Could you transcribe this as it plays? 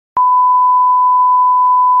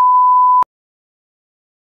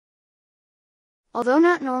Although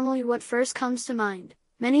not normally what first comes to mind,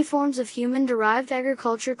 many forms of human-derived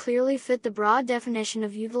agriculture clearly fit the broad definition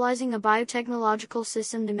of utilizing a biotechnological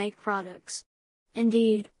system to make products.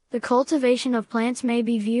 Indeed, the cultivation of plants may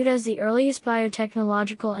be viewed as the earliest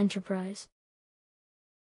biotechnological enterprise.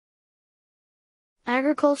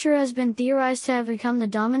 Agriculture has been theorized to have become the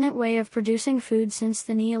dominant way of producing food since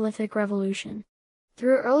the Neolithic Revolution.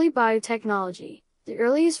 Through early biotechnology, the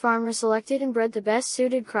earliest farmers selected and bred the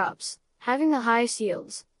best-suited crops, having the highest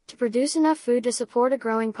yields, to produce enough food to support a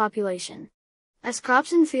growing population. As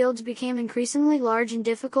crops and fields became increasingly large and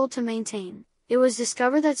difficult to maintain, it was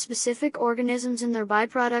discovered that specific organisms and their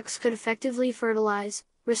byproducts could effectively fertilize,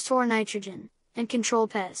 restore nitrogen, and control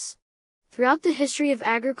pests. Throughout the history of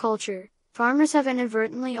agriculture, farmers have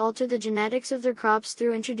inadvertently altered the genetics of their crops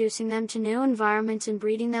through introducing them to new environments and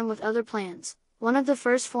breeding them with other plants, one of the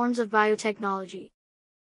first forms of biotechnology.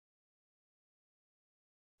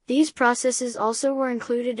 These processes also were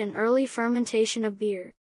included in early fermentation of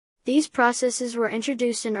beer. These processes were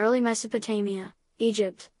introduced in early Mesopotamia,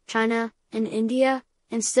 Egypt, China, and India,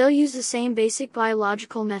 and still use the same basic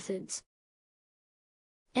biological methods.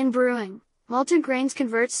 In brewing, malted grains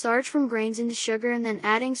convert starch from grains into sugar and then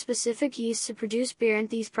adding specific yeast to produce beer. In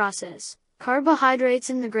these processes, carbohydrates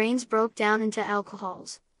in the grains broke down into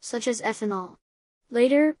alcohols, such as ethanol.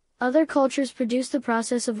 Later, other cultures produced the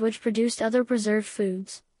process of which produced other preserved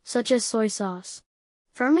foods, such as soy sauce.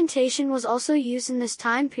 Fermentation was also used in this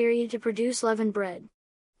time period to produce leavened bread.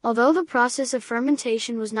 Although the process of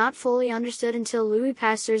fermentation was not fully understood until Louis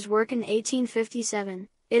Pasteur's work in 1857,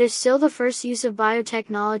 it is still the first use of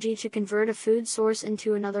biotechnology to convert a food source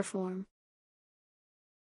into another form.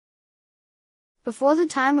 Before the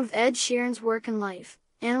time of Ed Sheeran's work and life,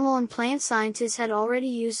 animal and plant scientists had already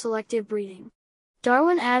used selective breeding.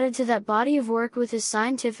 Darwin added to that body of work with his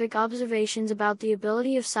scientific observations about the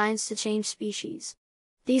ability of science to change species.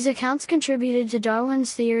 These accounts contributed to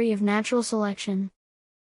Darwin's theory of natural selection.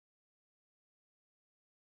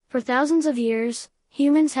 For thousands of years,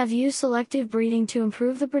 humans have used selective breeding to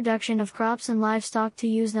improve the production of crops and livestock to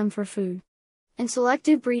use them for food. In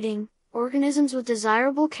selective breeding, organisms with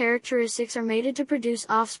desirable characteristics are mated to produce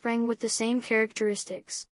offspring with the same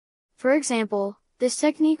characteristics. For example, this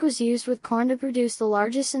technique was used with corn to produce the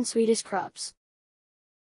largest and sweetest crops.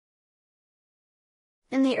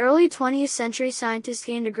 In the early 20th century, scientists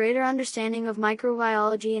gained a greater understanding of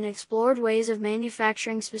microbiology and explored ways of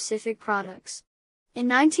manufacturing specific products. In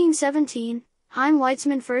 1917, Chaim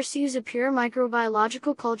Weizmann first used a pure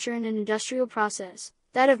microbiological culture in an industrial process,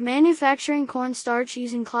 that of manufacturing cornstarch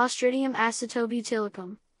using Clostridium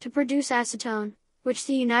acetobutylicum, to produce acetone, which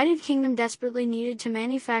the United Kingdom desperately needed to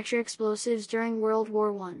manufacture explosives during World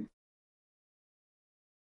War I.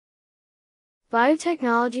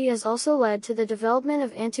 Biotechnology has also led to the development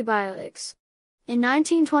of antibiotics. In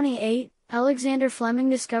 1928, Alexander Fleming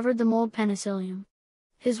discovered the mold penicillium.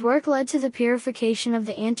 His work led to the purification of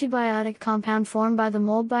the antibiotic compound formed by the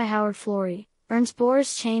mold by Howard Florey, Ernst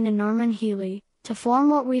Boris Chain and Norman Healy, to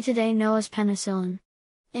form what we today know as penicillin.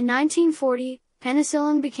 In 1940,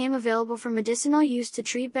 penicillin became available for medicinal use to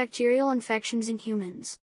treat bacterial infections in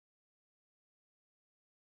humans.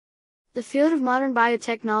 The field of modern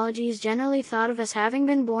biotechnology is generally thought of as having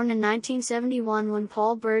been born in 1971 when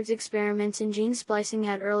Paul Berg's experiments in gene splicing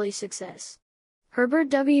had early success. Herbert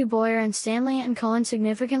W. Boyer and Stanley and Cohen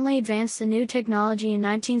significantly advanced the new technology in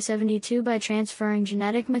 1972 by transferring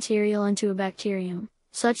genetic material into a bacterium,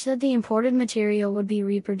 such that the imported material would be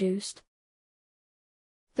reproduced.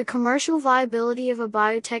 The commercial viability of a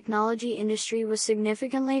biotechnology industry was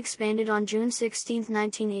significantly expanded on June 16,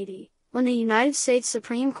 1980, when the United States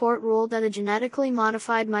Supreme Court ruled that a genetically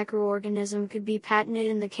modified microorganism could be patented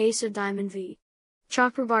in the case of Diamond v.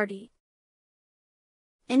 Chakrabarty.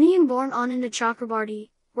 Indian-born Ananda Chakrabarty,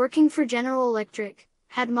 working for General Electric,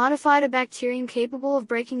 had modified a bacterium capable of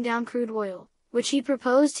breaking down crude oil, which he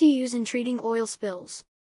proposed to use in treating oil spills.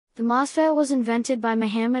 The MOSFET was invented by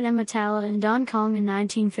Muhammad M. Attallah and Don Kong in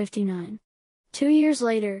 1959. 2 years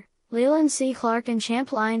later, Leland C. Clark and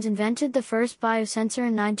Champ Lyons invented the first biosensor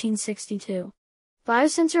in 1962.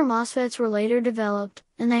 Biosensor MOSFETs were later developed,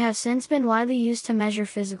 and they have since been widely used to measure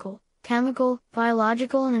physical, chemical,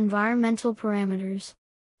 biological and environmental parameters.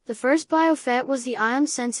 The first BioFET was the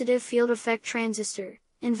ion-sensitive field effect transistor,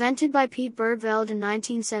 invented by Pete Birdveld in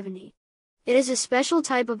 1970. It is a special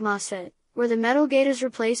type of MOSFET, where the metal gate is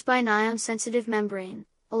replaced by an ion-sensitive membrane,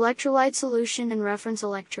 electrolyte solution and reference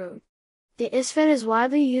electrode. The ISFET is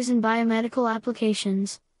widely used in biomedical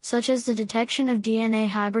applications, such as the detection of DNA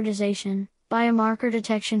hybridization, biomarker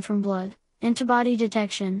detection from blood, antibody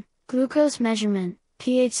detection, glucose measurement,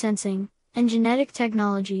 pH sensing, and genetic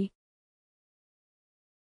technology.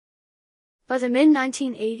 By the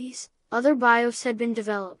mid-1980s, other biofs had been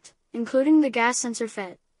developed, including the gas sensor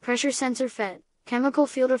FET, pressure sensor FET, chemical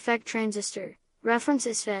field effect transistor, reference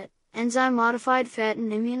ISFET, enzyme-modified FET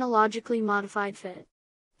and immunologically modified FET.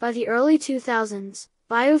 By the early 2000s,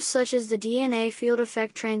 biofs such as the DNA field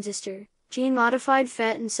effect transistor, gene-modified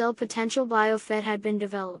FET and cell potential biofET had been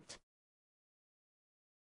developed.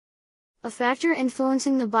 A factor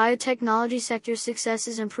influencing the biotechnology sector's success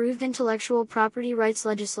is improved intellectual property rights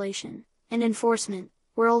legislation and enforcement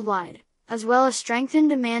worldwide, as well as strengthened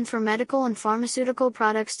demand for medical and pharmaceutical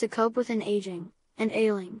products to cope with an aging and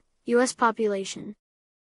ailing U.S. population.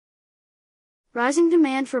 Rising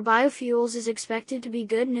demand for biofuels is expected to be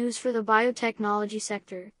good news for the biotechnology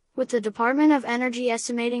sector, with the Department of Energy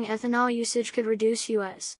estimating ethanol usage could reduce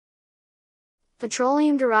U.S.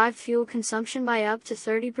 petroleum-derived fuel consumption by up to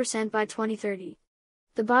 30% by 2030.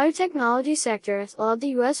 The biotechnology sector has allowed the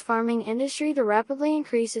U.S. farming industry to rapidly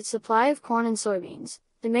increase its supply of corn and soybeans,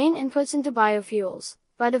 the main inputs into biofuels,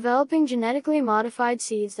 by developing genetically modified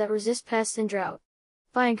seeds that resist pests and drought.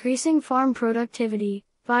 By increasing farm productivity,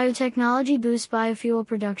 biotechnology boosts biofuel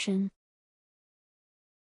production.